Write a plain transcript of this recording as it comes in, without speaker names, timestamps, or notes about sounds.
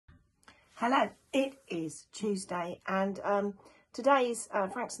Hello, it is Tuesday and today's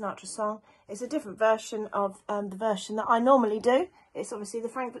Frank Sinatra song is a different version of the version that I normally do. It's obviously the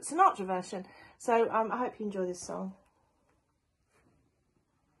Frank Sinatra version. So I hope you enjoy this song.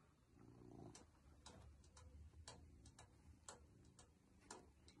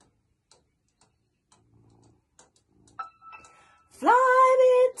 Fly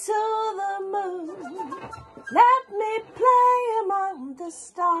me to the moon, let me play among the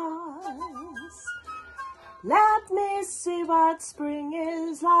stars. Let me see what spring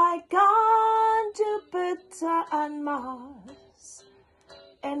is like on Jupiter and Mars.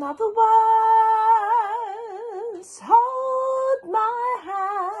 In other words, hold my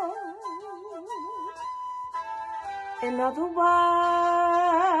hand. In other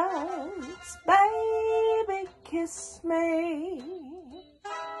words, baby, kiss me.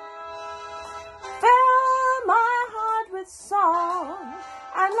 Fill my heart with song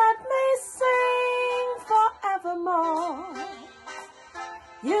and let me sing forevermore.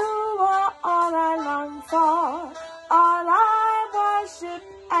 You are all I long for, all I worship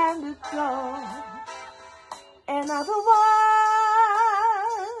and adore. In other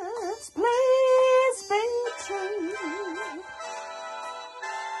words, please be true.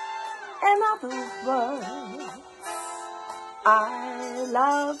 In other words, I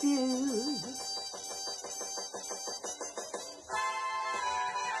love you.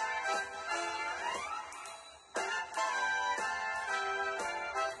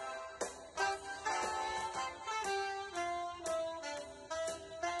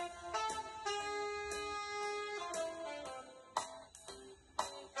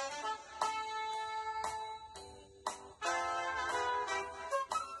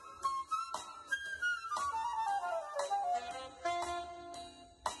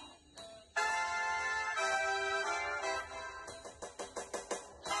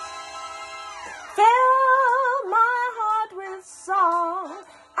 Fill my heart with song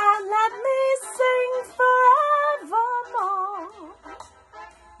and let me sing forevermore.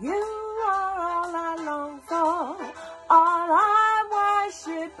 You are all I long for, all I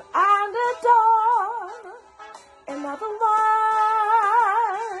worship and adore. In other words,